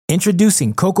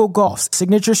Introducing Coco Gauff's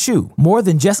signature shoe, more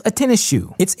than just a tennis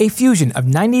shoe. It's a fusion of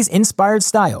 90s-inspired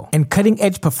style and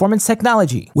cutting-edge performance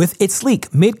technology. With its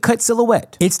sleek mid-cut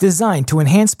silhouette, it's designed to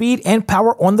enhance speed and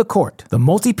power on the court. The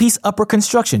multi-piece upper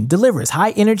construction delivers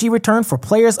high-energy return for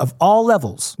players of all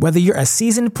levels. Whether you're a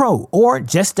seasoned pro or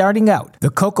just starting out, the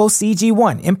Coco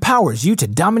CG1 empowers you to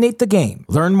dominate the game.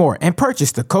 Learn more and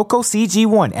purchase the Coco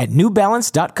CG1 at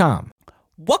newbalance.com.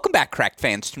 Welcome back, Cracked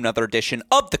fans, to another edition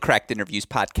of the Cracked Interviews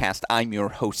podcast. I'm your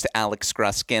host, Alex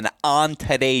Gruskin. On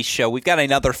today's show, we've got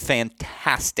another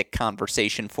fantastic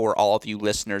conversation for all of you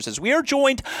listeners as we are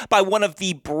joined by one of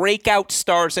the breakout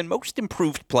stars and most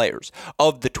improved players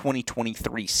of the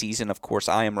 2023 season. Of course,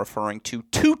 I am referring to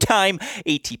two-time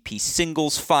ATP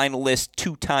singles finalist,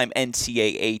 two-time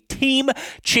NCAA team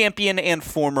champion, and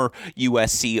former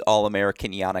USC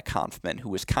All-American Yannick Hanfmann, who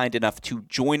was kind enough to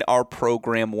join our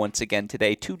program once again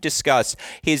today to discuss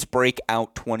his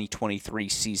breakout 2023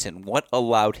 season, what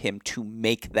allowed him to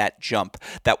make that jump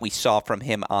that we saw from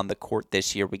him on the court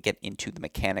this year. We get into the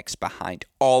mechanics behind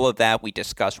all of that. We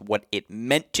discuss what it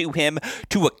meant to him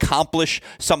to accomplish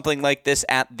something like this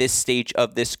at this stage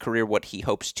of this career, what he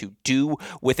hopes to do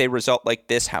with a result like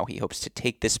this, how he hopes to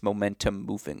take this momentum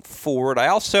moving forward. I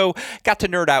also got to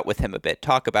nerd out with him a bit,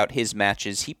 talk about his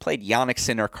matches. He played Yannick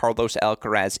Sinner, Carlos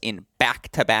Alcaraz in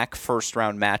back-to-back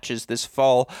first-round matches this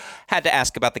fall. Had to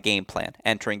ask about the game plan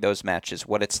entering those matches,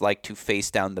 what it's like to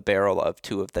face down the barrel of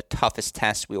two of the toughest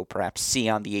tests we'll perhaps see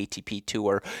on the ATP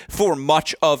Tour for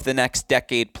much of the next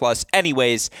decade plus.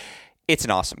 Anyways, it's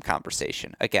an awesome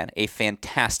conversation. Again, a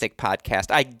fantastic podcast.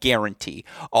 I guarantee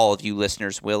all of you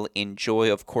listeners will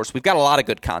enjoy. Of course, we've got a lot of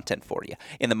good content for you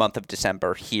in the month of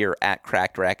December here at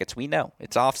Cracked Rackets. We know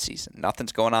it's off season.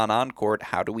 Nothing's going on court.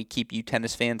 How do we keep you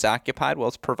tennis fans occupied? Well,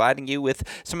 it's providing you with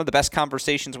some of the best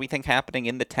conversations we think happening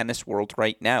in the tennis world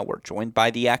right now. We're joined by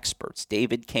the experts,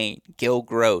 David Kane, Gil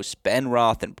Gross, Ben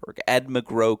Rothenberg, Ed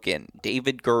McGroken,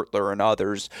 David Gertler, and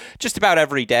others just about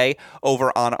every day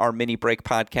over on our Mini Break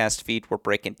podcast feed. We're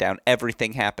breaking down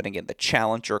everything happening in the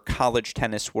Challenger college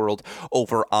tennis world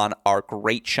over on our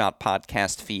Great Shot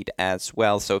podcast feed as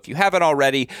well. So if you haven't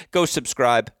already, go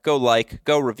subscribe, go like,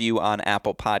 go review on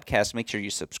Apple Podcasts. Make sure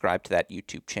you subscribe to that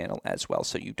YouTube channel as well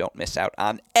so you don't miss out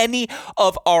on any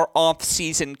of our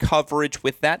off-season coverage.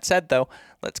 With that said, though,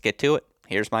 let's get to it.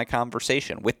 Here's my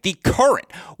conversation with the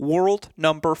current world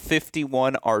number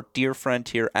 51, our dear friend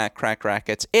here at Cracked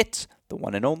Rackets. It's the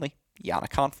one and only Yannick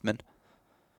Hanfmann.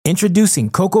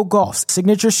 Introducing Coco Gauff's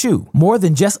signature shoe, more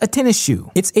than just a tennis shoe.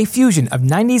 It's a fusion of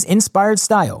 90s-inspired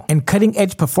style and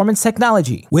cutting-edge performance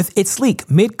technology. With its sleek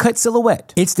mid-cut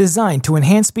silhouette, it's designed to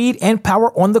enhance speed and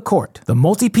power on the court. The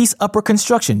multi-piece upper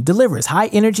construction delivers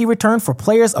high-energy return for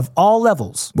players of all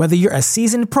levels. Whether you're a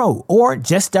seasoned pro or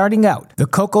just starting out, the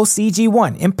Coco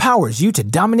CG1 empowers you to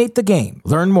dominate the game.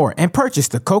 Learn more and purchase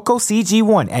the Coco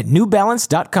CG1 at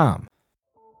newbalance.com.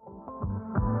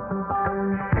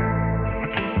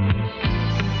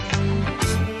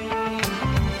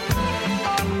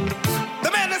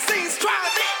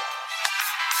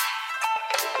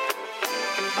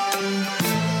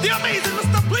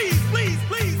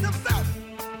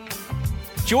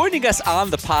 Joining us on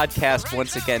the podcast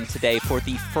once again today for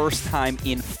the first time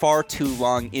in far too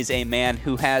long is a man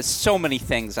who has so many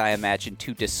things, I imagine,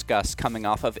 to discuss coming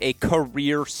off of a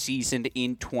career season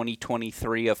in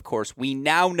 2023. Of course, we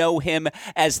now know him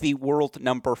as the world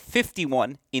number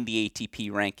 51 in the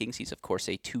ATP rankings. He's, of course,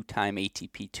 a two-time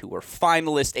ATP Tour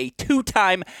finalist, a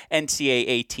two-time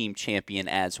NCAA team champion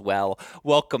as well.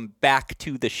 Welcome back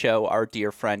to the show, our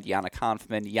dear friend Yannick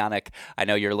Hanfmann. Yannick, I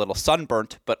know you're a little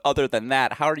sunburnt, but other than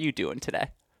that, how are you doing today?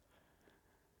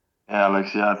 Alex,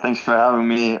 thanks for having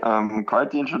me. Quite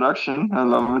the introduction. I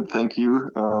love it. Thank you.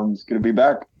 It's good to be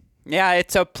back. Yeah,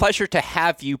 it's a pleasure to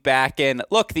have you back. And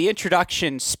look, the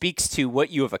introduction speaks to what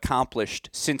you have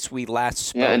accomplished since we last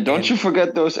spoke. Yeah, and don't you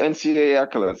forget those NCAA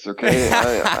accolades, okay?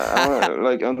 I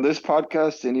like on this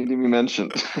podcast, they need to be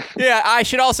mentioned. Yeah, I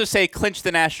should also say clinched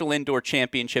the National Indoor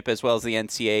Championship as well as the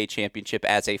NCAA Championship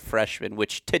as a freshman,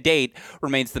 which to date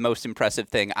remains the most impressive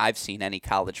thing I've seen any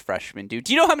college freshman do.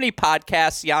 Do you know how many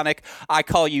podcasts, Yannick, I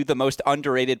call you the most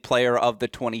underrated player of the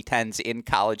 2010s in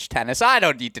college tennis? I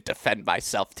don't need to defend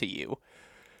myself to you.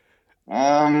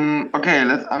 Okay,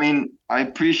 I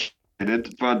appreciate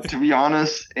it, but to be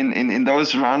honest, in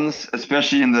those runs,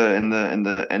 especially in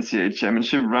the NCAA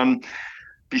championship run,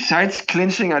 Besides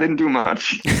clinching, I didn't do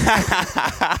much.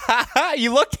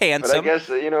 You looked But I handsome. guess,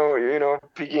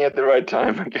 peaking at the right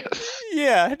time, I guess.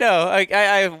 Yeah, no,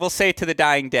 I will say to the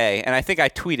dying day, and I think I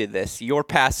tweeted this, your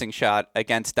passing shot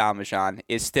against Damajan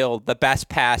is still the best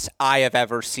pass I have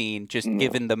ever seen, just Yeah.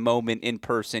 given the moment in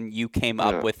person you came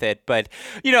up Yeah. with it. But,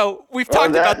 we've Well, talked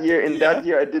about... that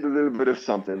year, I did a little bit of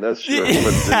something. That's true. But in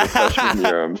the freshman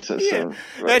year, Yeah,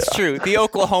 but that's yeah. true. The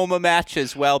Oklahoma match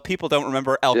as well. People don't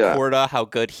remember El Yeah. Corda, how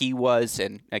good he was.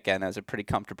 And again, that was a pretty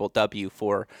comfortable W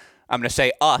for, I'm going to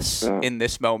say, us Yeah. in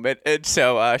this moment. And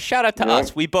so shout out to Yeah.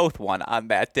 us. We both won on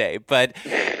that day. But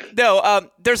no,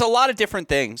 there's a lot of different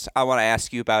things I want to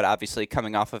ask you about, obviously,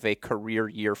 coming off of a career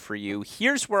year for you.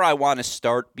 Here's where I want to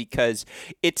start because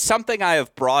it's something I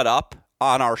have brought up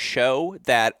on our show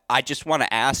that I just want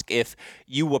to ask if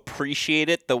you appreciate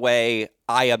it the way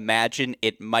I imagine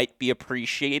it might be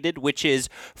appreciated, which is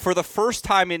for the first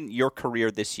time in your career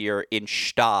this year in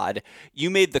Stade, you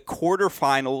made the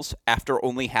quarterfinals after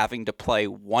only having to play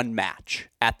one match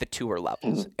at the tour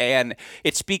levels. And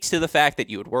it speaks to the fact that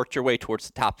you had worked your way towards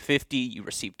the top 50. You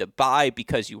received a bye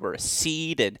because you were a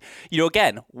seed. And,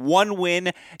 again, one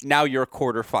win, now you're a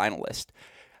quarterfinalist.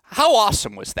 How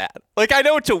awesome was that? Like, I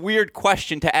know it's a weird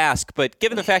question to ask, but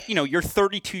given the fact, you're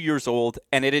 32 years old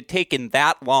and it had taken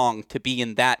that long to be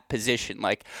in that position,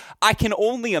 like, I can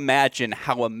only imagine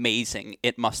how amazing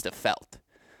it must have felt.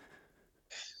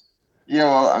 Yeah,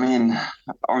 well, I mean,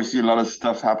 obviously a lot of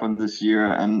stuff happened this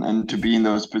year, and to be in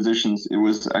those positions, it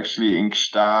was actually in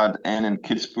Gstaad and in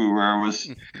Kitzbühel where I was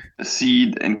a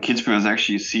seed, and Kitzbühel was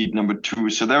actually seed number 2.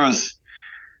 So there was,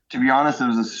 to be honest, there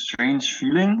was a strange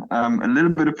feeling, a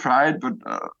little bit of pride, but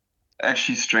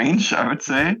actually strange, I would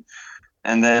say.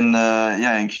 And then,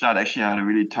 in Gstaad, actually, I had a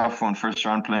really tough one, first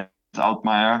round playing with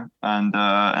Altmaier, and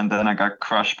then I got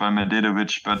crushed by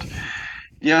Medvedev. But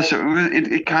yeah, so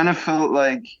it kind of felt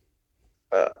like,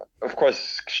 of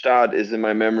course, Gstaad is in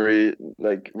my memory,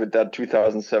 like with that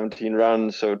 2017 run.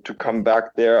 So to come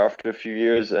back there after a few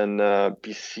years and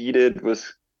be seeded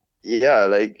was, yeah,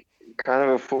 like kind of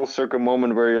a full circle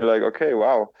moment where you're like, okay,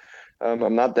 wow,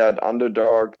 I'm not that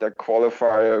underdog, that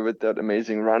qualifier with that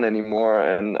amazing run anymore,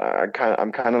 and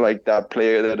I'm kind of like that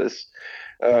player that is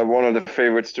one of the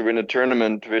favorites to win a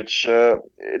tournament, which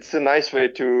it's a nice way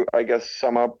to, I guess,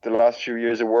 sum up the last few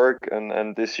years of work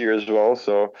and this year as well.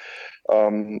 So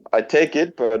I take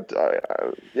it, but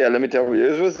yeah, let me tell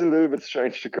you, it was a little bit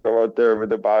strange to go out there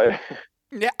with a bye.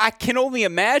 Yeah, I can only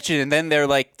imagine. And then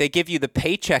they give you the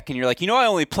paycheck and you're like, I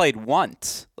only played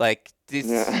once. Like,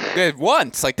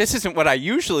 once. Like, this isn't what I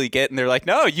usually get. And they're like,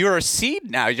 no, you're a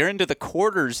seed now. You're into the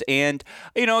quarters. And,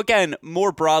 again,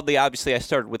 more broadly, obviously I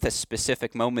started with a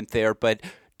specific moment there, but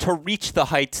to reach the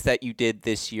heights that you did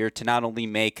this year, to not only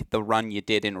make the run you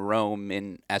did in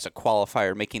Rome as a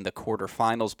qualifier, making the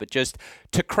quarterfinals, but just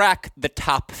to crack the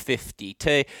top 50,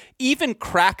 to even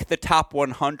crack the top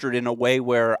 100 in a way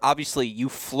where obviously you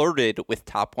flirted with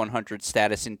top 100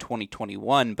 status in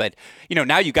 2021, but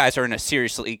now you guys are in a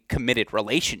seriously committed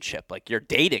relationship. Like, you're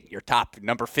dating your top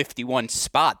number 51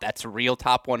 spot. That's a real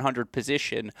top 100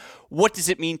 position. What does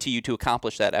it mean to you to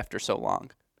accomplish that after so long?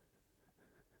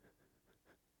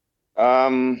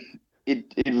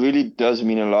 It really does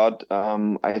mean a lot.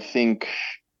 I think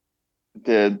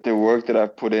the work that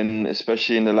I've put in,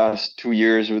 especially in the last 2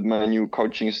 years with my new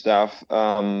coaching staff,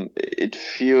 it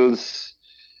feels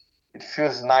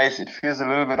nice. It feels a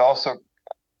little bit also.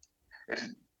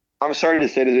 I'm sorry to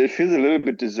say that it feels a little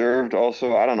bit deserved.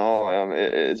 Also, I don't know.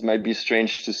 It might be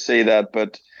strange to say that,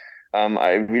 but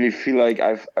I really feel like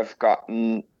I've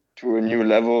gotten to a new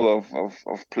level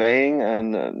of playing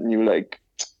and a new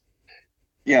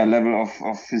level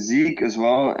of physique as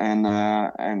well, and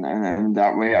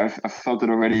that way I felt it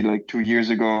already like 2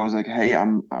 years ago. I was like, hey,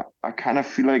 I kind of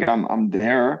feel like I'm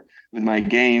there with my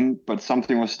game, but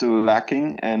something was still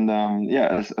lacking. And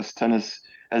as tennis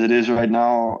as it is right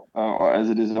now, or as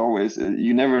it is always,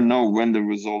 you never know when the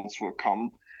results will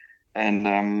come. And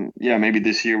maybe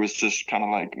this year was just kind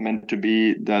of like meant to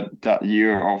be that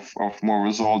year of more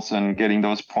results and getting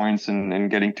those points and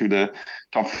getting to the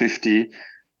top 50,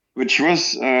 which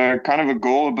was kind of a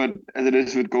goal. But as it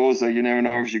is with goals, like you never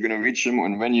know if you're going to reach them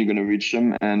and when you're going to reach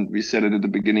them. And we said it at the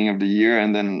beginning of the year,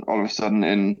 and then all of a sudden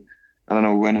I don't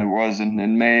know when it was,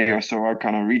 in May or so, I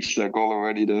kind of reached that goal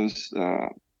already.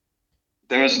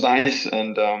 That was nice.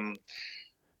 And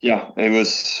it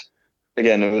was,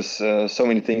 again, it was so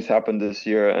many things happened this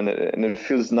year, and it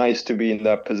feels nice to be in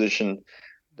that position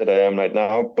that I am right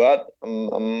now, but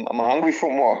I'm hungry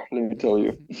for more, let me tell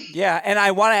you. Yeah, and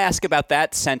I want to ask about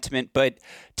that sentiment, but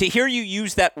to hear you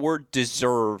use that word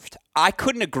deserved, I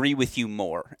couldn't agree with you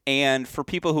more. And for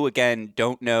people who, again,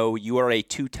 don't know, you are a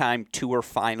two-time tour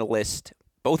finalist.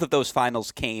 Both of those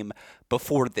finals came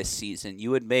before this season.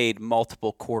 You had made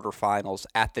multiple quarterfinals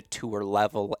at the tour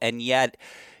level, and yet,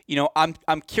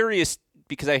 I'm curious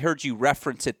because I heard you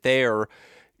reference it there.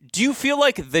 Do you feel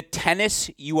like the tennis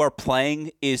you are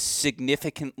playing is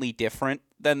significantly different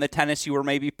than the tennis you were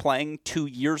maybe playing 2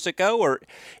 years ago? Or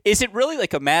is it really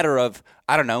like a matter of,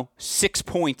 I don't know, 6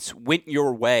 points went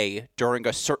your way during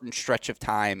a certain stretch of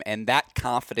time and that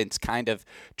confidence kind of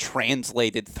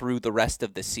translated through the rest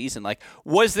of the season? Like,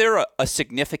 was there a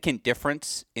significant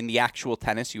difference in the actual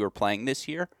tennis you were playing this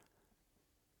year?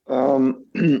 Um,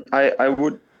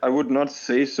 I would not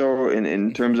say so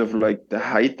in terms of like the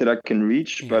height that I can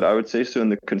reach, Yeah. but I would say so in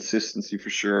the consistency for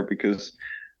sure, because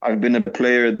I've been a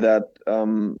player that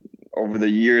over the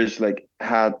years like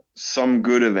had some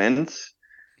good events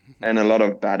and a lot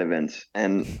of bad events.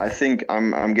 And I think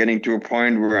I'm getting to a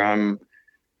point where I'm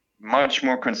much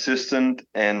more consistent,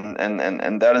 and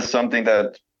that is something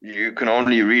that you can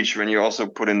only reach when you also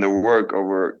put in the work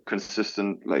over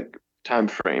consistent like time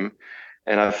frame.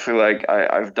 And I feel like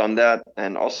I've done that,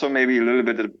 and also maybe a little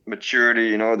bit of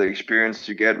maturity, the experience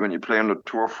you get when you play on the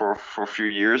tour for a few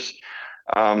years.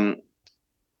 Um,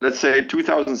 let's say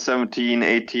 2017,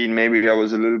 18, maybe I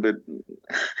was a little bit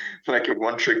like a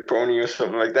one-trick pony or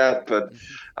something like that. But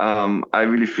I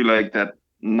really feel like that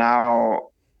now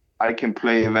I can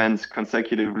play events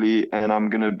consecutively, and I'm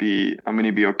gonna be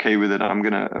okay with it. I'm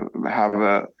gonna have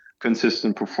a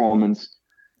consistent performance.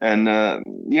 And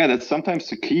yeah, that's sometimes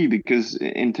the key, because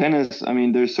in tennis, I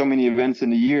mean, there's so many events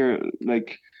in a year.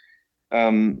 Like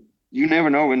um, you never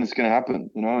know when it's going to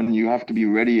happen, and you have to be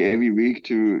ready every week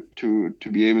to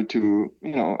be able to,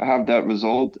 have that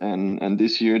result. And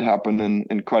this year it happened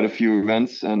in quite a few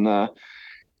events. And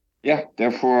yeah,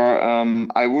 therefore,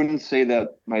 I wouldn't say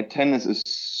that my tennis is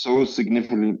so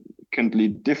significantly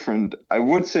different. I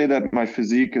would say that my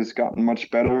physique has gotten much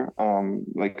better.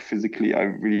 Like physically, I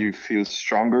really feel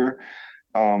stronger.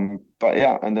 But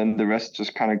yeah, and then the rest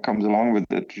just kind of comes along with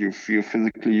it. You feel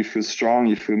physically, you feel strong,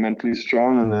 you feel mentally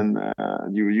strong, and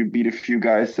then you beat a few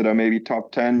guys that are maybe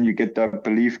top 10. You get that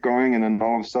belief going, and then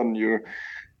all of a sudden you're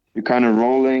kind of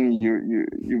rolling.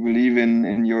 You believe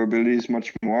in your abilities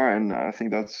much more, and I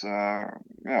think that's yeah,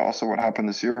 also what happened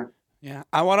this year. Yeah,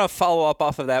 I want to follow up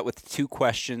off of that with two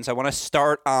questions. I want to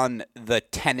start on the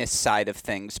tennis side of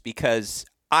things because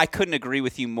I couldn't agree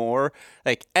with you more.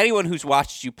 Like anyone who's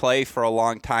watched you play for a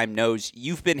long time knows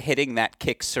you've been hitting that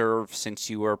kick serve since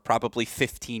you were probably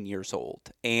 15 years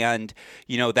old. And,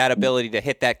 that ability to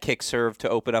hit that kick serve to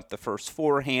open up the first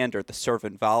forehand or the serve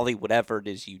and volley, whatever it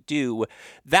is you do,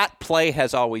 that play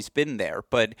has always been there.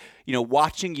 But,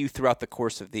 watching you throughout the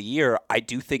course of the year, I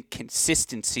do think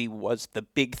consistency was the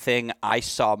big thing I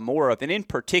saw more of. And in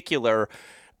particular,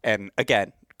 and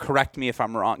again, correct me if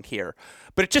I'm wrong here,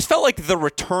 but it just felt like the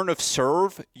return of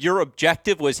serve, your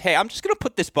objective was, hey, I'm just going to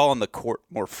put this ball on the court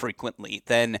more frequently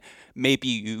than maybe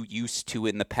you used to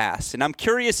in the past. And I'm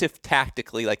curious if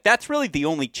tactically, like that's really the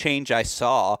only change I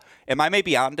saw. Am I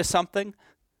maybe onto something?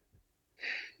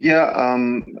 Yeah,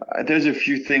 there's a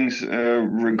few things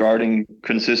regarding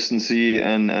consistency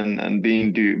and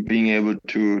being able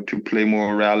to play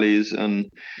more rallies,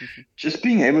 and Hmm. just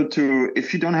being able to,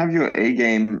 if you don't have your A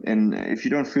game and if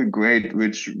you don't feel great,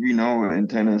 which we know in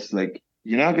tennis, like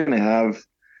you're not gonna have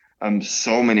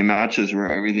so many matches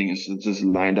where everything is just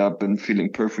lined up and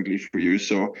feeling perfectly for you.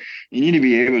 So you need to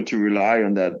be able to rely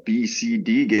on that B, C,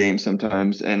 D game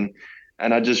sometimes.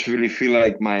 And I just really feel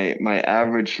like my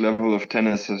average level of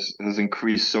tennis has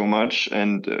increased so much,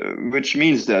 and which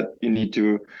means that you need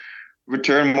to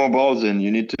return more balls in.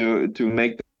 You need to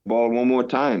make the ball one more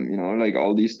time. Like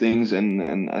all these things,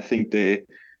 and I think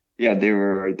yeah, they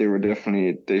were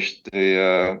definitely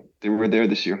they were there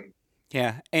this year.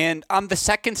 Yeah. And on the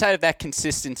second side of that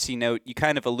consistency note, you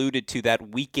kind of alluded to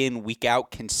that week in, week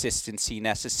out consistency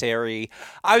necessary.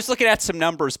 I was looking at some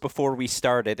numbers before we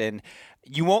started, and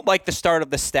you won't like the start of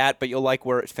the stat, but you'll like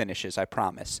where it finishes, I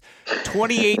promise.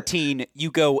 2018,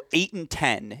 you go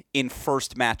 8-10 in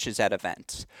first matches at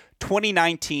events.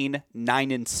 2019,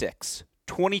 9-6.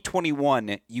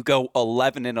 2021, you go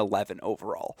 11-11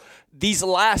 overall. These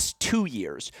last 2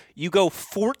 years, you go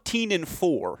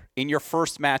 14-4 in your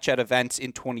first match at events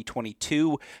in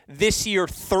 2022. This year,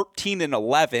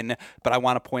 13-11, but I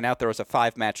want to point out there was a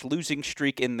 5-match losing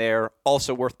streak in there.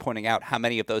 Also worth pointing out how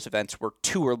many of those events were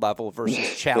tour level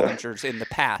versus challengers in the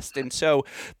past. And so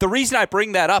the reason I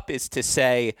bring that up is to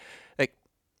say, like,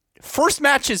 first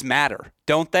matches matter,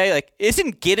 don't they? Like,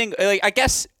 isn't getting, like, I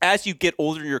guess as you get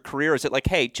older in your career, is it like,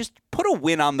 hey, just put a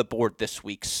win on the board this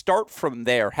week, start from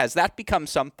there? Has that become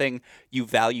something you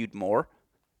valued more?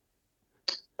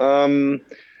 I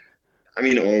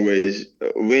mean, always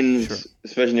wins, Sure.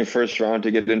 especially in your first round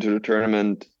to get into the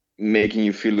tournament, making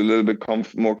you feel a little bit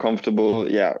more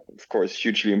comfortable. Yeah, of course,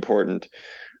 hugely important.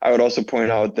 I would also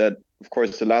point out that, of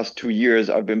course, the last 2 years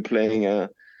I've been playing a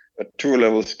tour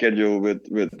level schedule with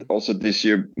also this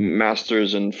year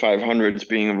Masters and 500s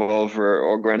being involved,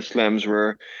 or Grand Slams,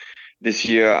 where this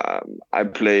year I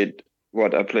played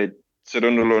I played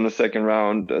Cerundolo in the second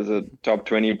round as a top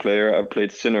 20 player. I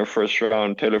played Sinner first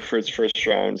round, Taylor Fritz first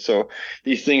round. So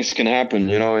these things can happen,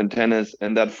 in tennis.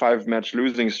 And that 5-match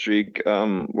losing streak,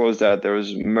 what was that? There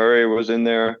was Murray was in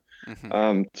there,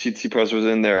 Mm-hmm. Tsitsipas was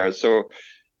in there. So,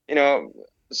 you know,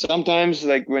 sometimes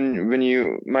like when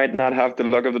you might not have the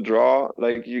luck of the draw,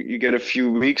 like you get a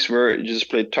few weeks where you just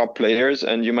play top players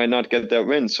and you might not get that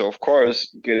win. So of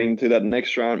course, getting to that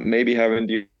next round, maybe having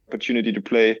the opportunity to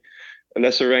play a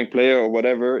lesser ranked player or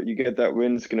whatever, you get that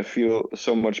win, it's going to feel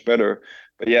so much better.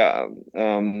 But yeah,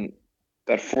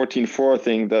 that 14-4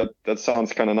 thing, that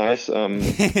sounds kind of nice.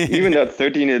 Even that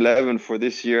 13-11 for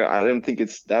this year, I don't think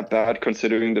it's that bad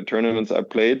considering the tournaments I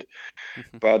played.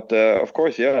 But of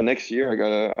course, yeah, next year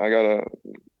I gotta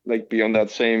like be on that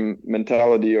same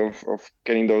mentality of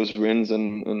getting those wins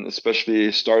and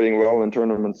especially starting well in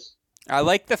tournaments. I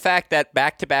like the fact that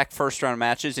back-to-back first-round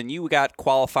matches, and you got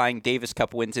qualifying Davis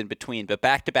Cup wins in between, but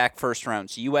back-to-back first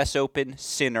rounds, U.S. Open,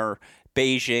 Sinner,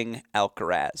 Beijing,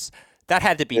 Alcaraz. That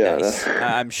had to be Yeah, nice,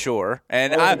 I'm sure.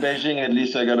 And well, in Beijing, at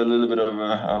least I got a little bit of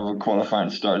a qualifying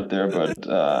start there, but that's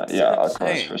what yeah, I'm Alcaraz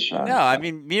saying. first No, round. I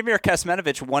mean, Miomir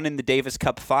Kecmanovic won in the Davis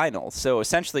Cup final, so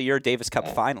essentially you're a Davis Cup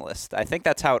finalist. I think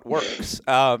that's how it works.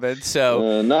 And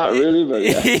so, Not really, but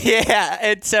yeah. yeah.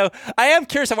 And so I am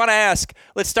curious. I want to ask,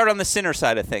 let's start on the Sinner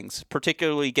side of things,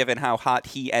 particularly given how hot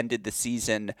he ended the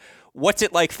season. What's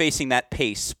it like facing that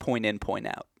pace, point in, point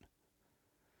out?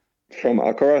 From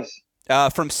Alcaraz.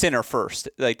 From Sinner first,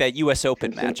 like that U.S.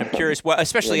 Open From match. I'm Sinner. curious, what,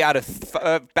 especially out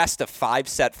of best of 5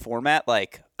 set format,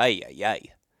 like, ay, ay, ay.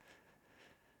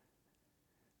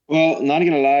 Well, not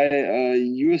gonna lie,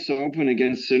 U.S. Open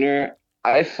against Sinner,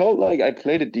 I felt like I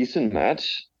played a decent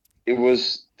match. It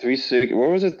was 3-6. What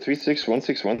was it? 3-6,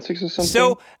 1-6, 1-6 or something?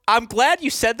 So I'm glad you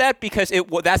said that because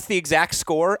that's the exact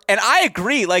score. And I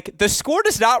agree. Like, the score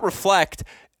does not reflect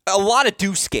a lot of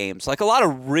deuce games, like a lot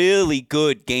of really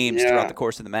good games throughout Yeah, the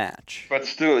course of the match. but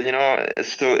still, it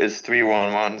still is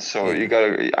 3-1-1. So Yeah. you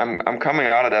gotta. I'm coming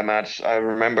out of that match. I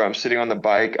remember I'm sitting on the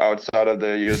bike outside of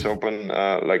the U.S. Open,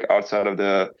 like outside of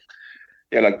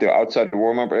like the outside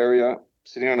warm up area,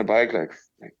 sitting on the bike, like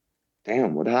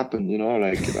damn, what happened?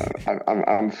 Like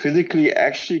I'm physically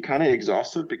actually kind of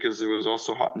exhausted because it was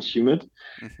also hot and humid.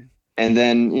 Mhm. And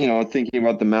then, thinking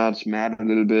about the match, mad a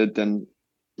little bit, then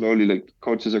slowly like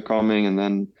coaches are coming, and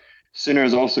then Sinner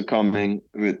is also coming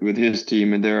with his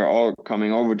team, and they're all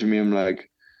coming over to me. I'm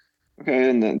like, okay,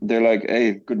 and then they're like,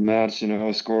 hey, good match,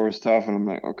 score was tough, and I'm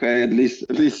like, okay, at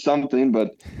least something.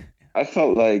 But I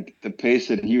felt like the pace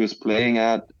that he was playing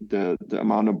at, the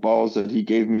amount of balls that he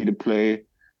gave me to play,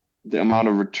 the amount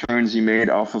of returns he made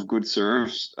off of good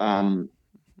serves.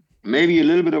 Maybe a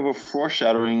little bit of a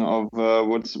foreshadowing of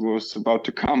what was about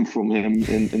to come from him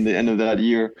in the end of that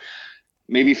year.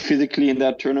 Maybe physically in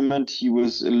that tournament, he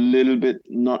was a little bit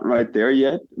not right there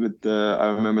yet. I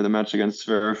remember the match against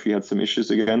Zverev, he had some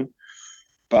issues again.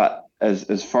 But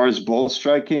as far as ball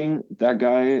striking, that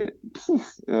guy,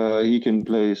 he can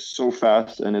play so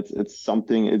fast, and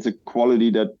it's a quality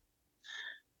that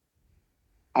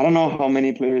I don't know how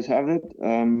many players have it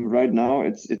right now.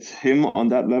 It's him on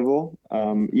that level.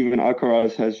 Even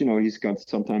Alcaraz has, he's got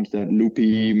sometimes that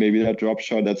loopy, maybe that drop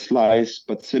shot, that slice,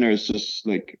 but Sinner is just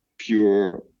like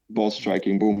pure ball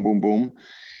striking, boom, boom, boom,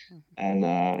 and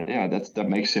yeah, that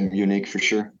makes him unique for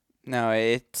sure. No,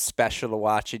 it's special to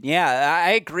watch. And yeah,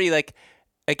 I agree. Like,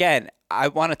 again, I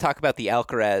want to talk about the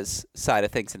Alcaraz side of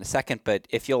things in a second, but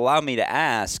if you'll allow me to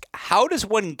ask, how does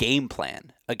one game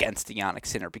plan against Yannick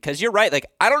Sinner? Because you're right, like,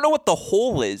 I don't know what the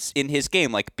hole is in his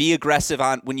game. Like, be aggressive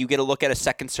on when you get a look at a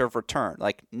second serve return.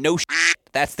 Like, no shit.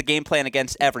 That's the game plan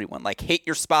against everyone. Like, hit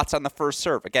your spots on the first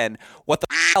serve. Again, what the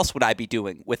else would I be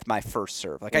doing with my first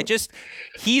serve? Like,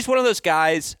 he's one of those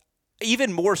guys,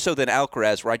 even more so than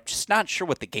Alcaraz, where I'm just not sure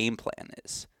what the game plan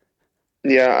is.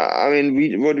 Yeah, I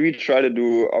mean, what we try to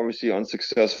do, obviously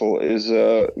unsuccessful, is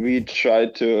we try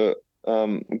to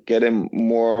get him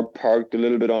more parked a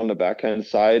little bit on the backhand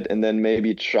side, and then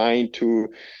maybe trying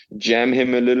to jam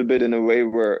him a little bit in a way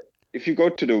where if you go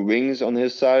to the wings on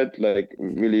his side, like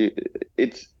really,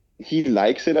 it's he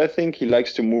likes it. I think he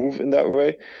likes to move in that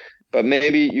way. But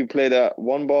maybe you play that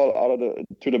one ball out of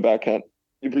to the backhand,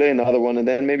 you play another one, and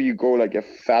then maybe you go like a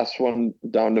fast one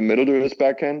down the middle to his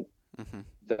backhand. Mm-hmm.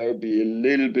 That would be a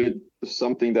little bit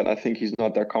something that I think he's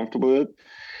not that comfortable with.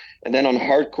 And then on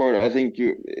hard court, I think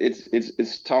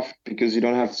it's tough because you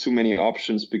don't have too many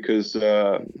options because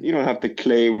you don't have the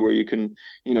clay where you can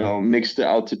mix the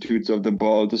altitudes of the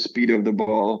ball, the speed of the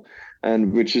ball,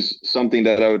 and which is something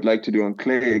that I would like to do on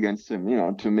clay against him.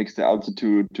 To mix the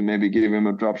altitude, to maybe give him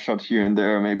a drop shot here and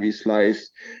there, maybe slice,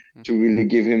 to really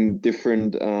give him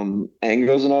different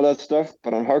angles and all that stuff.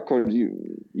 But on hard court,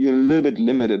 you're a little bit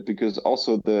limited because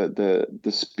also the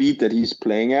speed that he's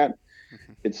playing at,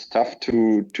 it's tough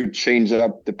to change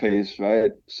up the pace,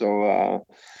 right? So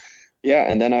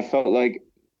and then I felt like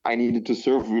I needed to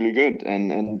serve really good,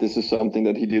 and this is something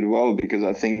that he did well because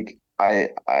I think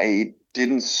I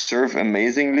didn't serve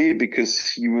amazingly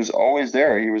because he was always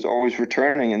there, he was always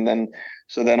returning, and then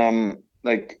I'm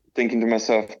like thinking to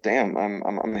myself, damn,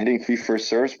 I'm hitting 3 first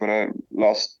serves, but I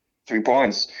lost 3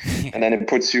 points, and then it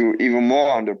puts you even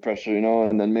more under pressure,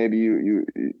 and then maybe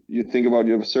you think about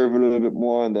your serve a little bit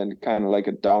more, and then kind of like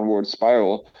a downward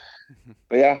spiral.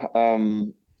 But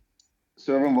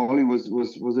serve and volley was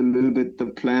a little bit the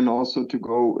plan also to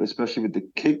go, especially with the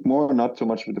kick more, not so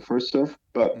much with the first serve,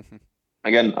 but.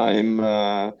 Again,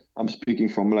 I'm speaking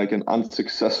from like an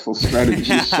unsuccessful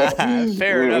strategy. So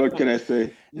Fair enough. What can I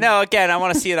say? No, again, I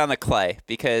want to see it on the clay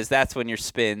because that's when your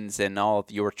spins and all of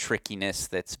your trickiness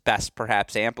that's best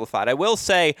perhaps amplified. I will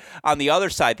say on the other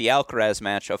side, the Alcaraz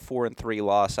match, a 4-3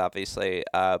 loss, obviously,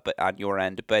 but on your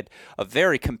end, but a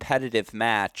very competitive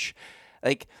match.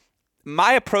 Like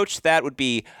my approach to that would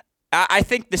be, I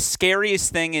think the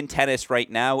scariest thing in tennis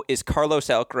right now is Carlos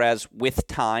Alcaraz with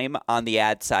time on the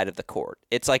ad side of the court.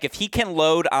 It's like if he can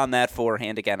load on that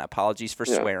forehand, again, apologies for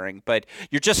swearing, but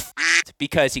you're just f***ed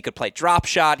because he could play drop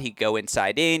shot, he could go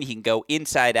inside in, he can go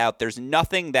inside out. There's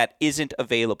nothing that isn't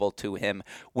available to him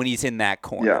when he's in that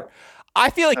corner. Yeah. I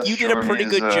feel like you did a pretty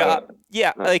good job.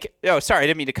 Yeah, sorry, I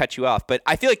didn't mean to cut you off, but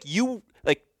I feel like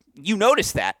you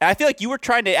noticed that. And I feel like you were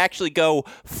trying to actually go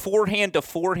forehand to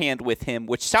forehand with him,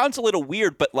 which sounds a little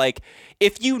weird, but like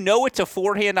if you know it's a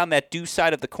forehand on that deuce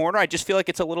side of the corner, I just feel like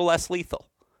it's a little less lethal.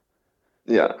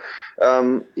 Yeah.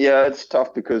 It's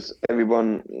tough because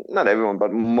not everyone,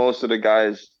 but most of the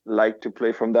guys like to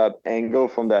play from that angle,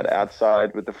 from that ad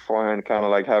side with the forehand kind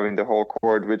of like having the whole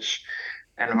court,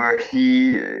 and where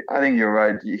I think you're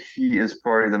right, he is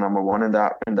probably the number one in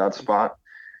that spot,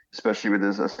 especially with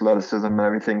his athleticism and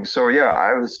everything. So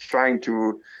I was trying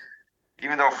to,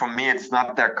 even though for me it's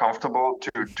not that comfortable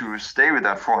to stay with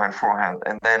that forehand,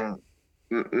 and then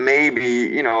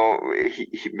maybe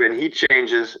when he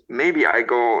changes, maybe I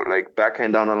go like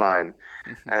backhand down the line,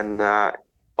 and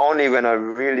only when I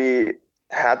really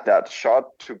had that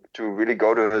shot to really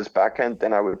go to his backhand,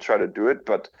 then I would try to do it.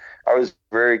 But I was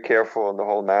very careful in the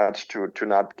whole match to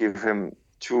not give him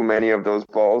too many of those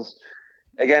balls.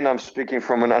 Again, I'm speaking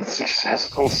from an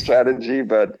unsuccessful strategy,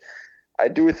 but I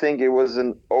do think it was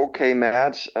an okay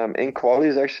match. In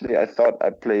qualies, actually, I thought I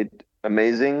played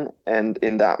amazing. And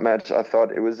in that match, I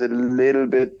thought it was a little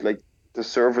bit like the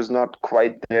serve was not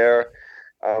quite there.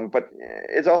 But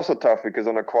it's also tough because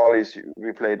on the qualies,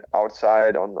 we played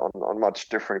outside on much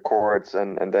different courts.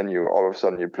 And then all of a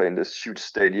sudden you play in this huge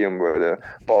stadium where the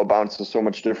ball bounces so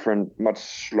much different, much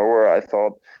slower, I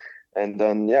thought. And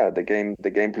then, the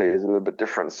gameplay is a little bit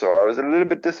different. So I was a little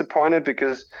bit disappointed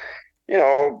because,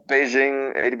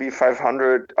 Beijing, ATP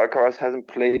 500, Alcaraz hasn't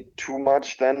played too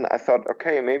much. Then I thought,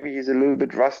 okay, maybe he's a little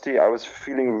bit rusty. I was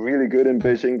feeling really good in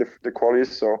Beijing, the qualies.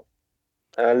 So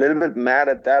a little bit mad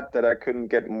at that I couldn't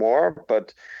get more.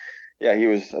 But, he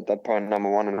was at that point number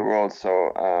one in the world.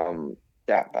 So,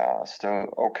 still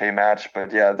okay match.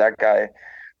 But, that guy,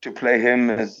 to play him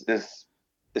is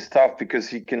tough because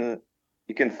he can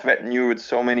threaten you with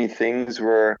so many things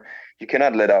where you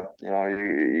cannot let up.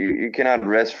 You cannot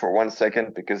rest for 1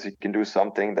 second because he can do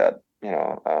something that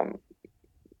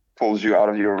pulls you out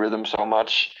of your rhythm so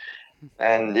much.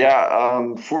 And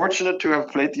fortunate to have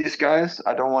played these guys.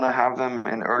 I don't want to have them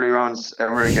in early rounds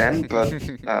ever again, but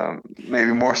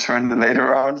maybe more so in the later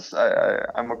rounds.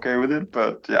 I'm okay with it,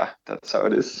 but that's how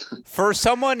it is. For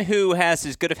someone who has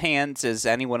as good of hands as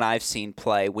anyone I've seen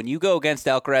play, when you go against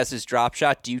Alcaraz's drop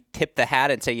shot, do you tip the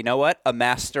hat and say, you know what, a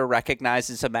master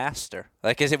recognizes a master?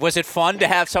 Like, was it fun to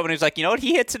have someone who's like, you know what,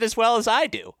 he hits it as well as I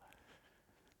do?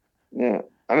 Yeah,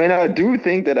 I mean, I do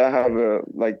think that I have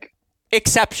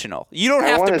exceptional. You don't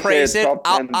have to praise it. Top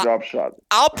 10 drop shot.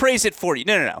 I'll praise it for you.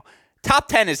 No. top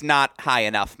 10 is not high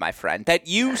enough, my friend. That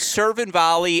you serve and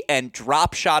volley and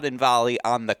drop shot and volley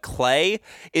on the clay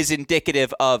is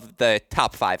indicative of the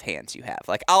top 5 hands you have.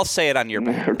 Like, I'll say it on your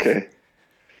behalf. Okay.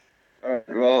 All right.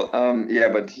 Well, yeah,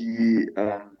 but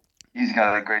he's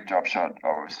got a great drop shot,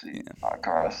 obviously.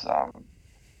 Cause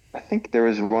I think there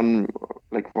was one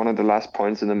of the last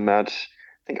points in the match.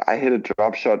 I think I hit a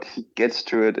drop shot. He gets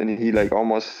to it and he like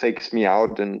almost fakes me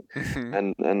out and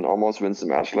and almost wins the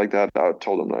match like that. I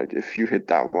told him like, if you hit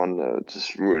that one, it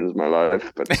just ruins my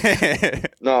life. But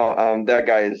no, that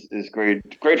guy is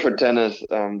great for tennis.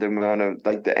 The amount of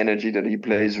like the energy that he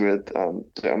plays with,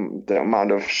 the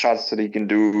amount of shots that he can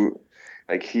do,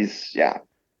 like he's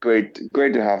great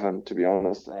to have him, to be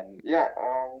honest. And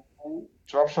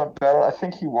drop shot battle. I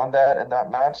think he won that in that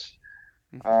match.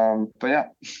 But yeah,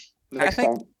 I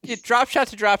think drop shot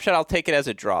to drop shot, I'll take it as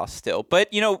a draw still. But,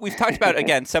 we've talked about,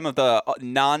 again, some of the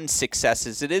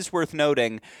non-successes. It is worth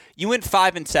noting you went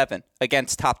 5-7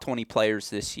 against top 20 players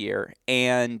this year.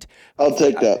 And I'll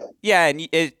take that. Yeah, and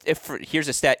here's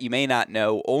a stat you may not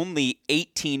know. Only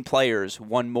 18 players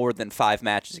won more than 5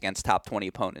 matches against top 20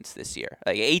 opponents this year.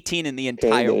 Like 18 in the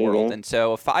entire world. And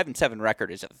so a 5-7 record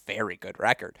is a very good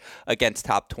record against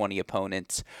top 20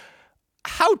 opponents.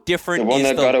 How different the one is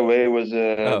that got away was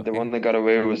one that got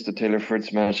away was the Taylor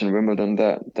Fritz match in Wimbledon.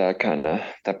 That kind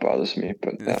of bothers me.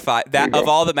 But that of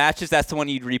all the matches, that's the one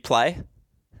you'd replay.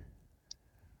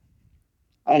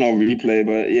 I don't know replay,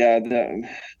 but yeah,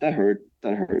 that hurt.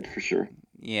 That hurt for sure.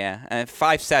 Yeah, and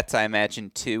 5 sets, I imagine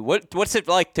too. What's it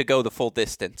like to go the full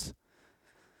distance?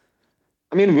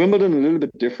 I mean, Wimbledon a little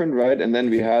bit different, right? And then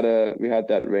we had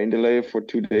that rain delay for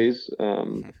 2 days.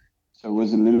 So it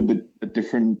was a little bit a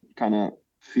different kind of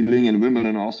feeling in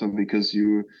Wimbledon also because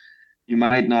you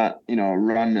might not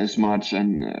run as much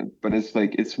but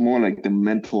it's more like the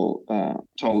mental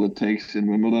toll it takes in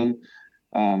Wimbledon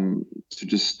to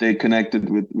just stay connected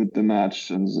with the match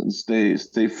and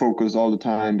stay focused all the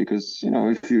time because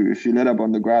if you let up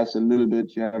on the grass a little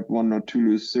bit, you have 1 or 2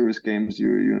 loose service games,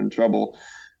 you're in trouble.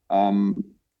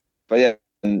 But yeah.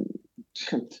 And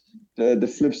the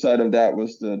flip side of that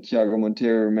was the Thiago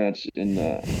Monteiro match in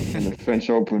the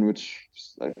French Open, which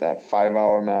was like that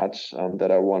 5-hour match that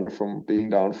I won from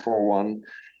being down 4-1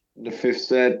 in the 5th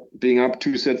set, being up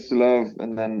 2 sets to love,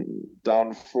 and then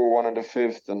down 4-1 in the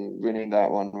 5th and winning that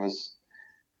one was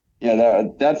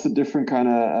that's a different kind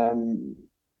of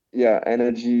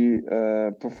energy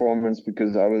performance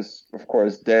because I was of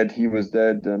course dead, he was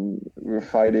dead, and we were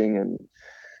fighting and.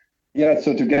 Yeah,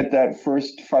 so to get that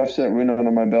first 5-set win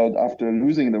under my belt after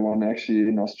losing the one actually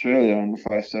in Australia in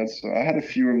 5 sets. So I had a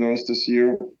few of those this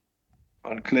year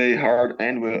on clay, hard,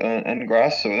 and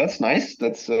grass. So that's nice.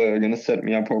 That's going to set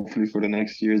me up hopefully for the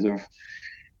next years of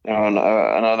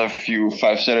another few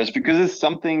 5-setters because it's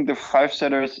something. The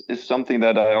 5-setters is something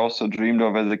that I also dreamed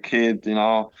of as a kid.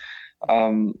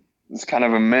 It's kind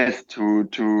of a myth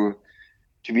to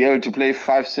be able to play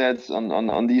 5 sets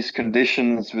on these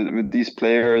conditions with these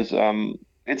players,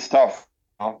 it's tough.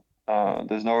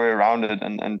 There's no way around it,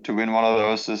 and to win one of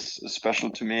those is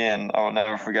special to me, and I will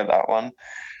never forget that one.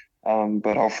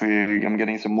 But hopefully, I'm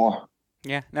getting some more.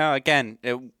 Yeah. No. Again,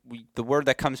 the word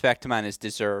that comes back to mind is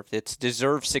deserved. It's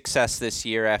deserved success this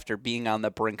year after being on the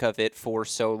brink of it for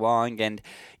so long. And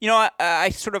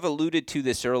I sort of alluded to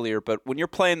this earlier, but when you're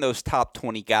playing those top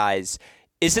 20 guys.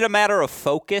 Is it a matter of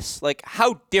focus? Like,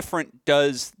 how different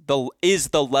is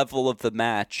the level of the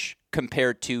match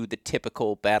compared to the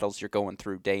typical battles you're going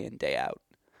through day in, day out?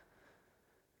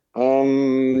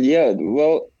 Yeah.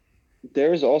 Well,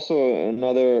 there's also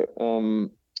another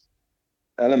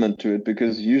element to it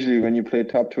because usually when you play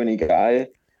top 20 guy,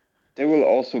 there will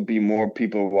also be more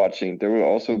people watching. There will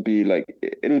also be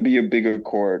it'll be a bigger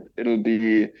court. It'll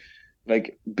be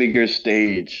like bigger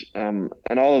stage and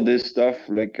all of this stuff,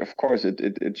 like of course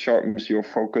it sharpens your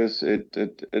focus, it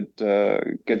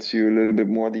gets you a little bit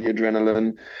more the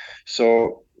adrenaline.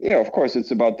 So yeah, of course it's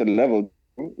about the level,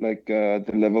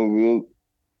 the level will,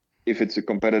 if it's a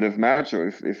competitive match or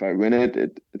if I win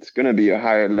it's gonna be a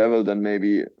higher level than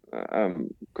maybe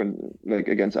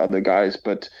against other guys,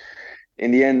 but in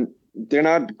the end they're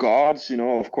not gods,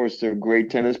 of course they're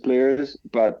great tennis players,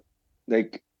 but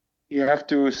you have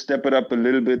to step it up a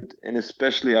little bit, and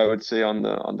especially I would say on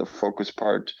the focus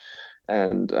part,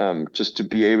 and just to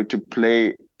be able to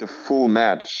play the full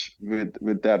match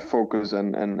with that focus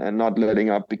and not letting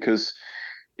up, because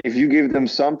if you give them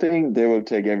something, they will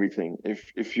take everything.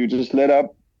 If you just let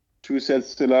up 2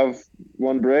 sets to love,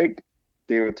 1 break,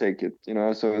 they will take it.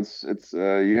 So it's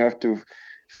you have to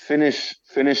finish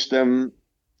them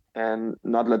and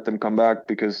not let them come back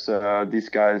because these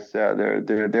guys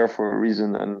they're there for a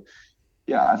reason, and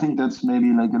yeah, I think that's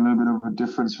maybe like a little bit of a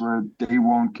difference where they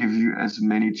won't give you as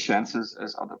many chances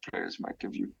as other players might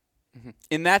give you.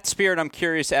 In that spirit, I'm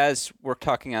curious, as we're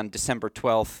talking on December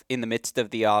 12th, in the midst of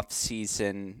the off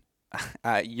season,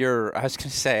 I was going to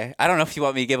say, I don't know if you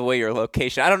want me to give away your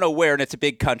location. I don't know where, and it's a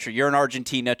big country. You're in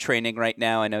Argentina training right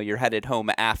now. I know you're headed home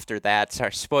after that.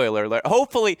 Sorry, spoiler alert.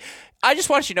 Hopefully, I just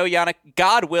want you to know, Yannick,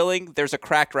 God willing, there's a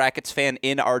Cracked Rackets fan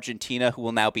in Argentina who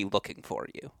will now be looking for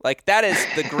you. Like, that is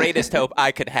the greatest hope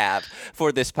I could have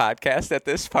for this podcast at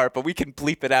this part, but we can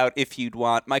bleep it out if you'd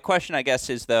want. My question, I guess,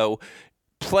 is, though,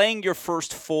 playing your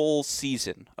first full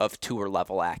season of tour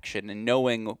level action and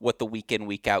knowing what the week in,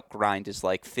 week out grind is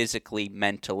like physically,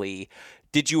 mentally,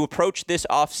 did you approach this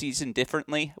off season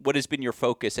differently? What has been your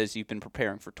focus as you've been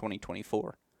preparing for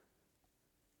 2024?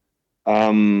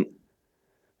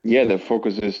 Yeah, the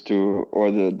focus is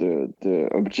or the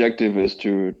objective is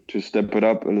to step it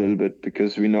up a little bit,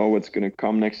 because we know what's going to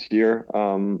come next year.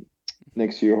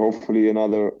 Next year, hopefully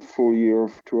another full year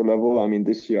of tour level. I mean,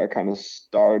 this year I kind of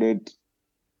started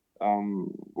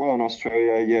well, in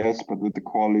Australia, yes, but with the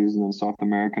qualies, and then South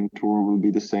American tour will be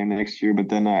the same next year. But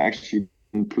then I actually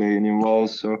didn't play any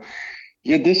roles. So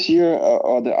yeah, this year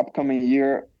or the upcoming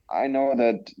year, I know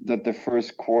that the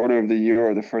first quarter of the year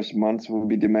or the first months will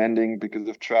be demanding because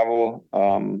of travel.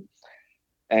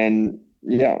 And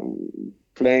yeah,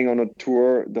 playing on a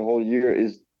tour the whole year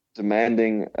is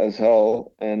demanding as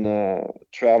hell, and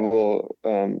travel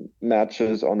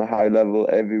matches on a high level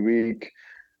every week,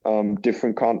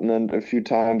 different continent a few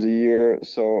times a year.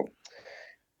 So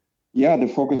yeah, the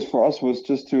focus for us was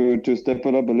just to step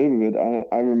it up a little bit.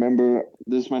 I remember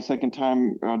this is my second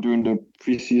time doing the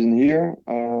preseason here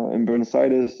in Buenos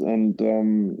Aires,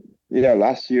 and yeah,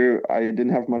 last year I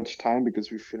didn't have much time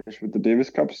because we finished with the Davis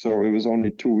Cup, so it was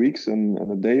only 2 weeks and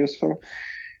a day or so.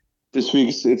 This week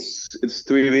it's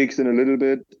 3 weeks and a little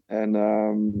bit, and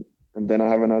then I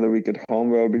have another week at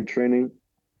home where I'll be training.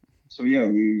 So yeah,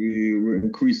 we're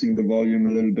increasing the volume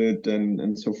a little bit,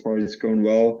 and so far it's going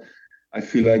well. I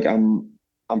feel like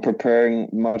I'm preparing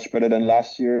much better than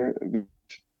last year.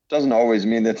 Doesn't always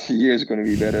mean that the year is going to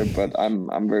be better, but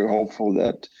I'm very hopeful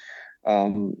that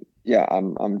yeah,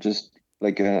 I'm just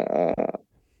like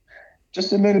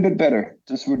just a little bit better.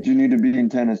 Just what you need to be in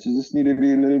tennis. You just need to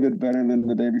be a little bit better than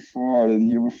the day before or the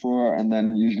year before, and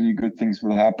then usually good things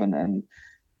will happen. And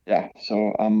yeah,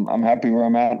 so I'm happy where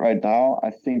I'm at right now.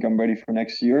 I think I'm ready for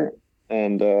next year,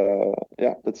 and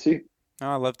yeah, let's see. Oh,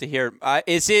 I love to hear.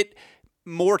 Is it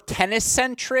more tennis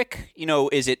centric? You know,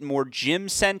 is it more gym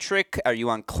centric? Are you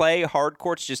on clay, hard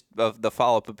courts? Just the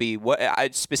follow up would be what I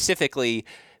specifically,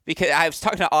 because I was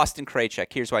talking to Austin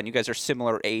Krajicek. Here's why. And you guys are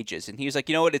similar ages, and he was like,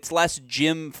 you know what? It's less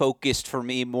gym focused for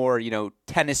me, more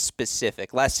tennis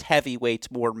specific, less heavyweights,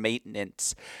 more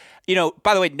maintenance.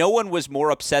 By the way, no one was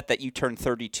more upset that you turned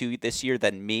 32 this year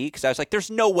than me, because I was like,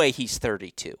 there's no way he's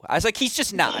 32. I was like, he's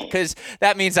just not, because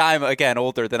that means I'm, again,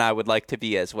 older than I would like to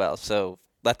be as well. So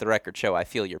let the record show I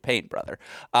feel your pain, brother.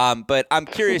 But I'm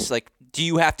curious, like, do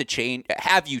you have to change?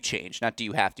 Have you changed? Not do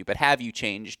you have to, but have you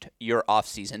changed your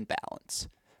off-season balance?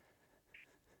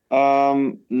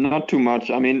 Not too much.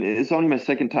 I mean, it's only my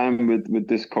second time with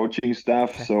this coaching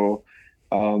staff, Okay. so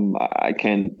I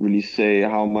can't really say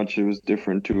how much it was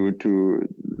different to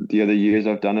the other years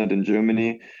I've done it in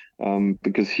Germany.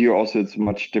 Because here also it's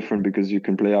much different because you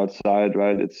can play outside,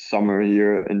 right? It's summer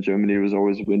here. In Germany, it was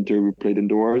always winter. We played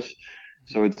indoors,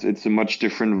 so it's a much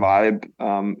different vibe.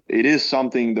 It is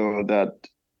something though that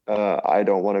I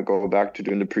don't want to go back to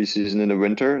doing the preseason in the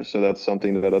winter, so that's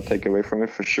something that I'll take away from it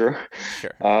for sure.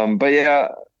 Sure. But yeah,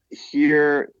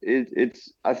 here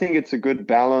it's I think it's a good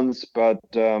balance, but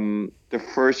the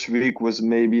first week was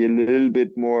maybe a little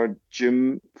bit more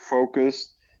gym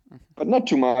focused, but not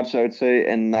too much, I would say.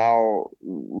 And now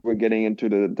we're getting into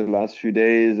the last few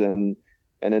days, and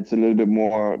it's a little bit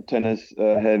more tennis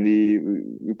heavy.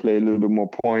 We play a little bit more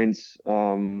points.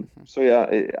 So yeah,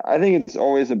 I think it's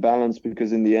always a balance,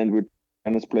 because in the end, we're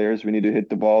tennis players. We need to hit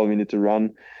the ball. We need to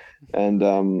run, and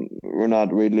we're not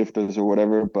weightlifters or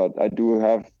whatever. But I do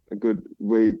have a good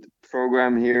weight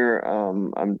program here.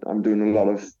 I'm doing a lot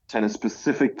of tennis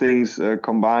specific things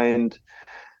combined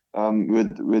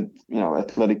with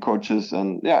athletic coaches,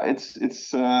 and yeah,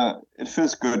 it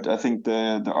feels good. I think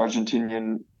the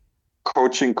Argentinian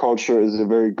coaching culture is a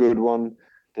very good one.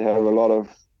 They have a lot of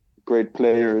great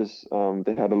players.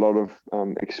 They had a lot of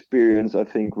experience, I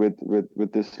think,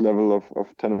 with this level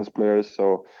of tennis players.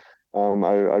 So I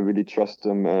really trust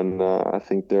them, and I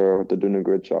think they're doing a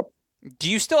great job.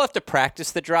 Do you still have to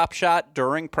practice the drop shot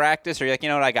during practice, or you're like, you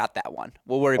know what, I got that one.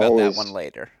 We'll worry about Always. that one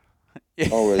later?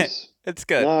 always. It's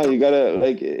good. No, you gotta,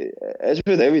 like, as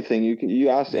with everything, you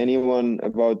ask anyone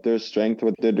about their strength,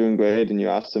 what they're doing great, and you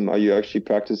ask them, are you actually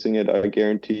practicing it? I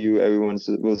guarantee you, everyone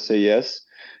will say yes.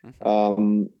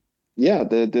 Mhm. Yeah,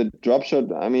 the drop shot.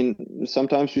 I mean,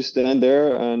 sometimes you stand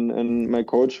there, and my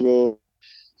coach will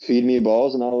feed me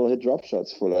balls, and I will hit drop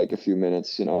shots for like a few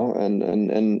minutes,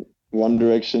 and one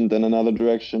direction, then another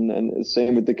direction, and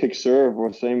same with the kick serve,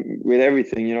 or same with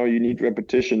everything. You need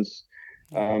repetitions.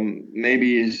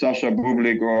 Maybe Sasha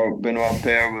Bublik or Benoit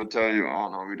Paire will tell you, oh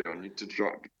no, we don't need to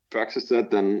practice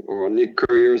that then, or Nick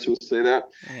Couriers will say that.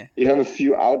 Yeah. You have a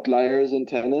few outliers in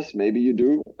tennis, maybe you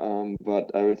do,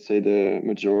 but I would say the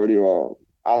majority, or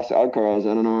ask Alcaraz,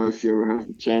 I don't know if you ever have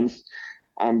a chance.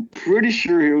 I'm pretty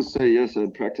sure he'll say yes,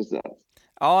 I'd practice that.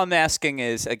 All I'm asking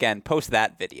is, again, post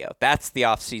that video. That's the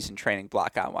off-season training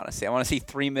block I want to see. I want to see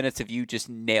 3 minutes of you just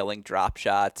nailing drop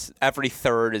shots. Every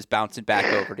third is bouncing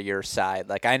back over to your side.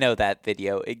 Like, I know that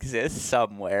video exists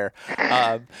somewhere.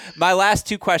 My last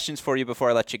two questions for you before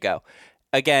I let you go.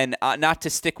 Again, not to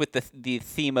stick with the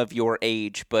theme of your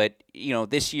age, but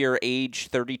this year, age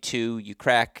 32, you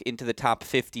crack into the top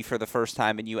 50 for the first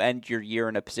time, and you end your year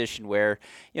in a position where,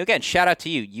 again, shout out to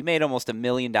you. You made almost $1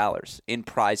 million in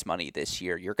prize money this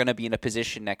year. You're going to be in a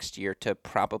position next year to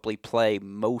probably play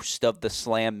most of the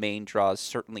Slam main draws,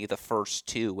 certainly the first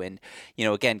two, and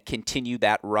again, continue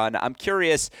that run. I'm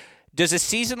curious, does a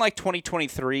season like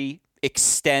 2023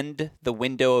 extend the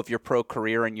window of your pro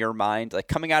career in your mind? Like,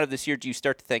 coming out of this year, do you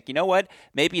start to think, you know what,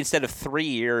 maybe instead of 3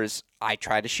 years, I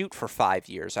try to shoot for 5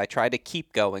 years, I try to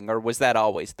keep going, or was that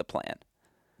always the plan?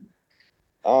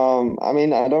 I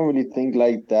mean, I don't really think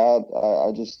like that.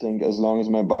 I just think as long as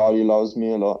my body allows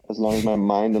me, as long as my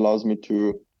mind allows me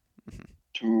to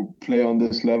play on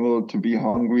this level, to be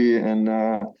hungry, and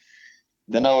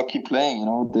then I will keep playing.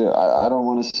 I don't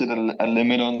want to set a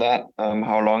limit on that.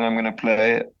 How long I'm gonna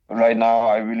play. Right now,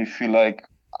 I really feel like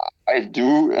I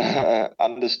do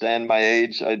understand my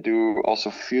age. I do also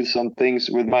feel some things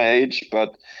with my age,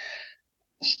 but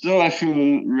still, I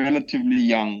feel relatively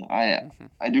young.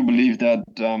 I do believe that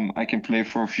I can play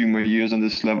for a few more years on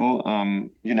this level.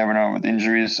 You never know with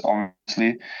injuries,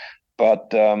 obviously,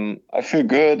 but I feel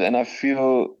good, and I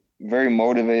feel very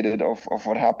motivated of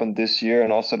what happened this year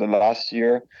and also the last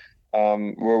year,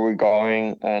 where we're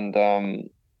going, and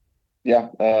yeah,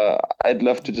 I'd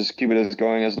love to just keep it as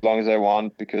going as long as I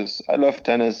want, because I love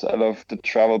tennis. I love the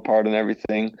travel part and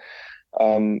everything.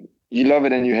 You love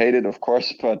it and you hate it, of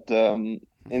course, but in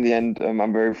the end,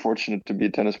 I'm very fortunate to be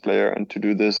a tennis player and to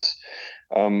do this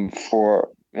for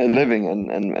a living,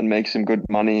 and make some good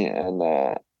money. And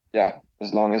yeah,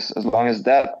 as long as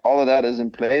that all of that is in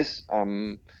place,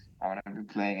 I want to be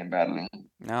playing and battling.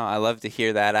 No, I love to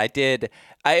hear that.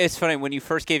 It's funny, when you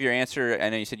first gave your answer,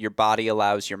 I know you said your body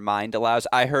allows, your mind allows.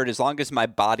 I heard as long as my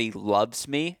body loves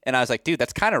me, and I was like, dude,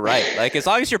 that's kind of right. Like, as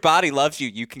long as your body loves you,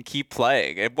 you can keep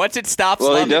playing. And once it stops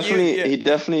Well, loving you, he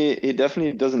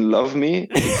definitely doesn't love me,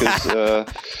 because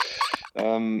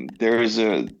there is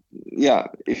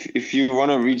if you want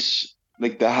to reach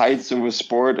like the heights of a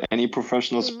sport, any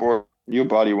professional sport, your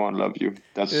body won't love you.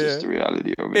 That's just the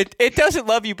reality of it. It doesn't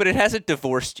love you, but it hasn't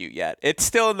divorced you yet. It's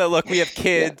still in the look. We have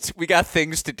kids. We got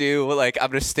things to do. Like,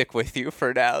 I'm going to stick with you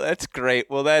for now. That's great.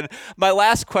 Well, then, my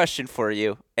last question for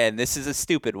you, and this is a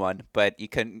stupid one, but you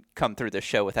couldn't come through the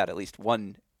show without at least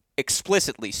one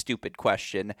explicitly stupid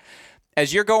question.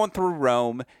 As you're going through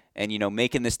Rome and,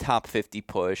 making this top 50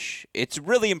 push, it's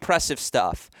really impressive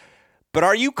stuff. But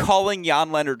are you calling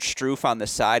Jan-Lennard Struff on the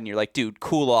side and you're like, dude,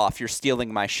 cool off, you're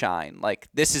stealing my shine. Like,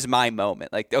 this is my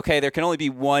moment. Like, okay, there can only be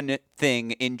one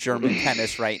thing in German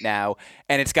tennis right now,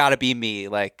 and it's got to be me.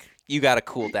 Like, you got to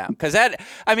cool down. Because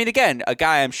again, a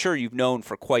guy I'm sure you've known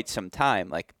for quite some time,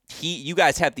 like, you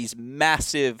guys have these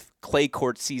massive clay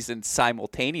court seasons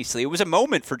simultaneously. It was a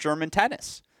moment for German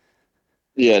tennis.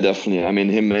 Yeah, definitely. I mean,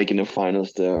 him making the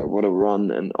finals there, what a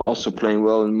run, and also playing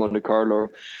well in Monte Carlo.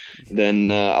 Then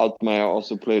Altmaier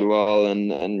also played well,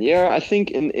 and yeah, I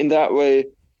think in that way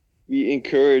we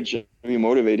encourage and we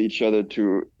motivate each other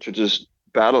to just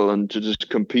battle and to just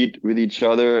compete with each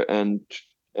other, and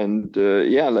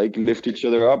yeah, like lift each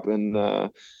other up. And there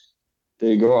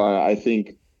you go. I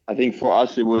think for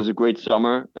us it was a great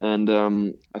summer, and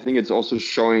I think it's also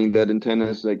showing that in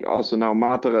tennis, like also now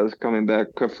Matera is coming back,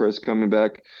 Köpfer is coming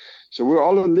back, so we're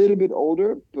all a little bit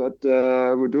older, but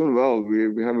we're doing well.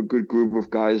 We have a good group of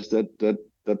guys that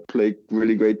play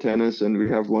really great tennis, and we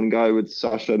have one guy with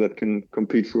Sasha that can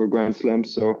compete for a Grand Slam.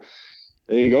 So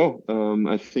there you go.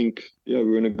 I think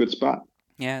we're in a good spot.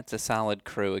 Yeah, it's a solid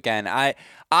crew. Again, I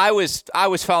was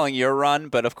following your run,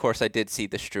 but of course I did see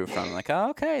the Struff run. I'm like,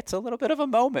 oh, okay, it's a little bit of a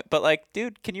moment, but like,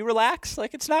 dude, can you relax?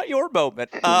 Like, it's not your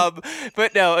moment.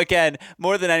 But no, again,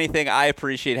 more than anything, I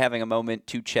appreciate having a moment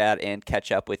to chat and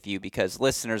catch up with you, because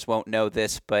listeners won't know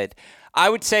this, but I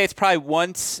would say it's probably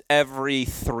once every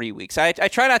 3 weeks. I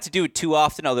try not to do it too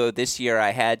often, although this year I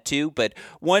had to, but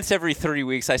once every 3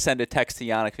 weeks I send a text to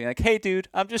Yannick being like, hey, dude,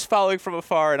 I'm just following from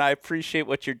afar and I appreciate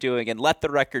what you're doing. And let the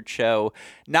record show,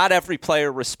 not every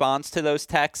player responds to those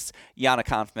texts. Yannick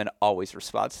Hanfmann always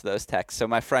responds to those texts. So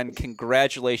my friend,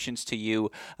 congratulations to you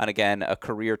on, again, a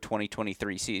career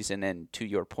 2023 season. And to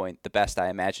your point, the best I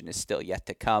imagine is still yet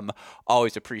to come.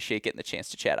 Always appreciate getting the chance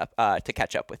to to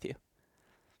catch up with you.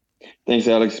 Thanks,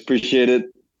 Alex. Appreciate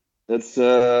it. Let's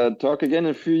talk again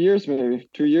in a few years, maybe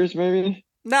 2 years, maybe.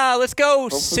 Nah, let's go.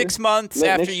 Hopefully. 6 months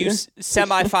after you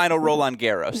semifinal Roland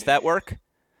Garros. That work?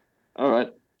 All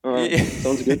right.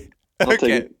 Sounds good. I'll take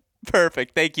it.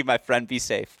 Perfect. Thank you, my friend. Be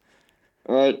safe.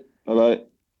 All right. Bye-bye.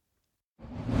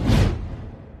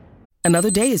 Another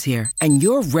day is here, and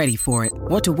you're ready for it.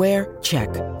 What to wear? Check.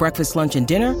 Breakfast, lunch, and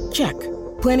dinner? Check.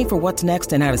 Planning for what's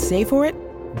next and how to save for it?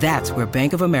 That's where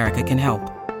Bank of America can help.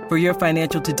 For your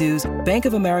financial to-dos, Bank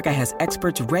of America has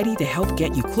experts ready to help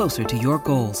get you closer to your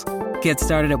goals. Get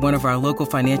started at one of our local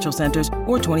financial centers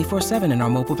or 24/7 in our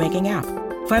mobile banking app.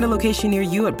 Find a location near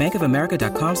you at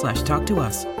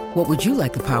bankofamerica.com/talktous. What would you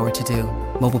like the power to do?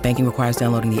 Mobile banking requires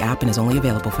downloading the app and is only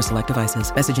available for select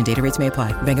devices. Message and data rates may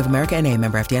apply. Bank of America N.A.,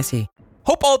 member FDIC.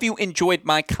 Hope all of you enjoyed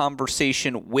my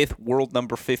conversation with world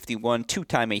number 51,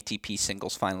 two-time ATP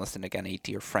singles finalist, and again, a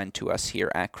dear friend to us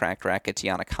here at Cracked Racquets,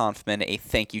 Yannick Hanfmann. A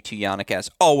thank you to Yannick, as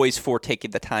always, for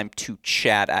taking the time to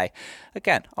chat. I,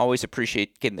 again, always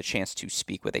appreciate getting the chance to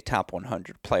speak with a top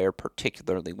 100 player,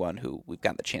 particularly one who we've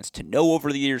gotten the chance to know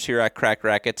over the years here at Cracked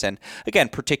Racquets, and again,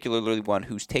 particularly one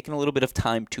who's taken a little bit of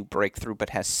time to break through, but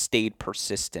has stayed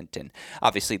persistent. And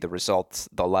obviously, the results,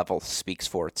 the level speaks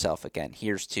for itself. Again,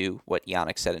 here's to what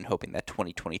Yannick said, and hoping that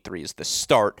 2023 is the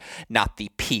start, not the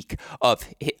peak of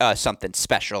something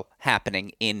special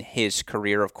happening in his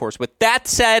career. Of course, with that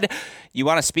said, you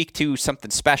want to speak to something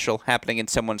special happening in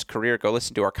someone's career, go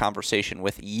listen to our conversation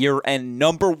with year-end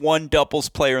 #1 doubles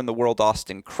player in the world,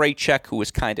 Austin Krajicek, who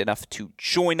was kind enough to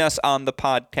join us on the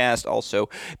podcast. Also,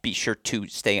 be sure to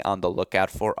stay on the lookout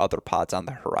for other pods on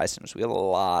the horizon, as we have a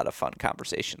lot of fun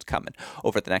conversations coming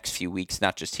over the next few weeks,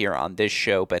 not just here on this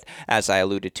show, but as I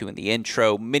alluded to in the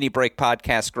intro, Mini Break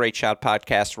Podcast, Great Shot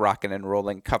Podcast, rocking and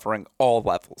rolling, covering all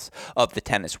levels of the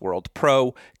tennis world.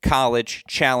 Pro, college,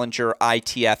 challenger,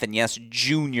 ITF, and yes,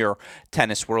 junior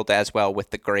tennis world as well, with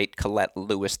the great Colette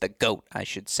Lewis, the GOAT, I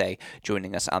should say,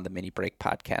 joining us on the Mini Break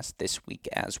Podcast this week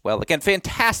as well. Again,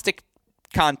 fantastic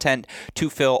content to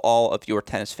fill all of your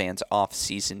tennis fans'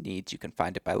 off-season needs. You can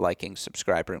find it by liking,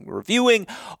 subscribing, and reviewing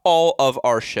all of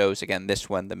our shows. Again, this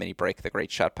one, the Mini Break, the Great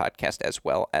Shot Podcast, as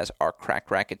well as our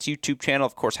Cracked Racquets YouTube channel.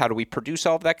 Of course, how do we produce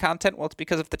all of that content? Well, it's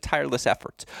because of the tireless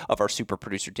efforts of our super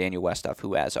producer, Daniel Westoff,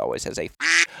 who, as always, has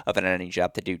of an editing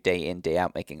job to do day in, day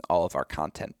out, making all of our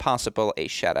content possible. A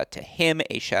shout-out to him.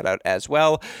 A shout-out as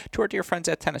well to our dear friends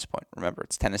at Tennis Point. Remember,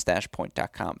 it's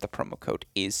tennis-point.com. The promo code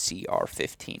is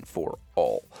CR15 for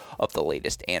all of the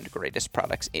latest and greatest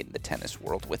products in the tennis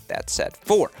world. With that said,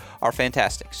 for our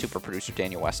fantastic super producer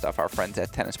Daniel Westoff, our friends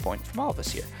at Tennis Point, from all of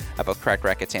us here at both Cracked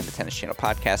Racquets and the Tennis Channel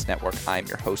Podcast Network, I'm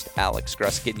your host, Alex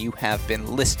Gruskin. You have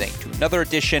been listening to another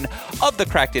edition of the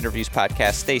Cracked Interviews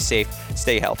Podcast. Stay safe,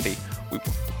 stay healthy. We will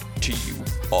talk to you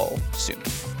all soon.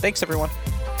 Thanks, everyone.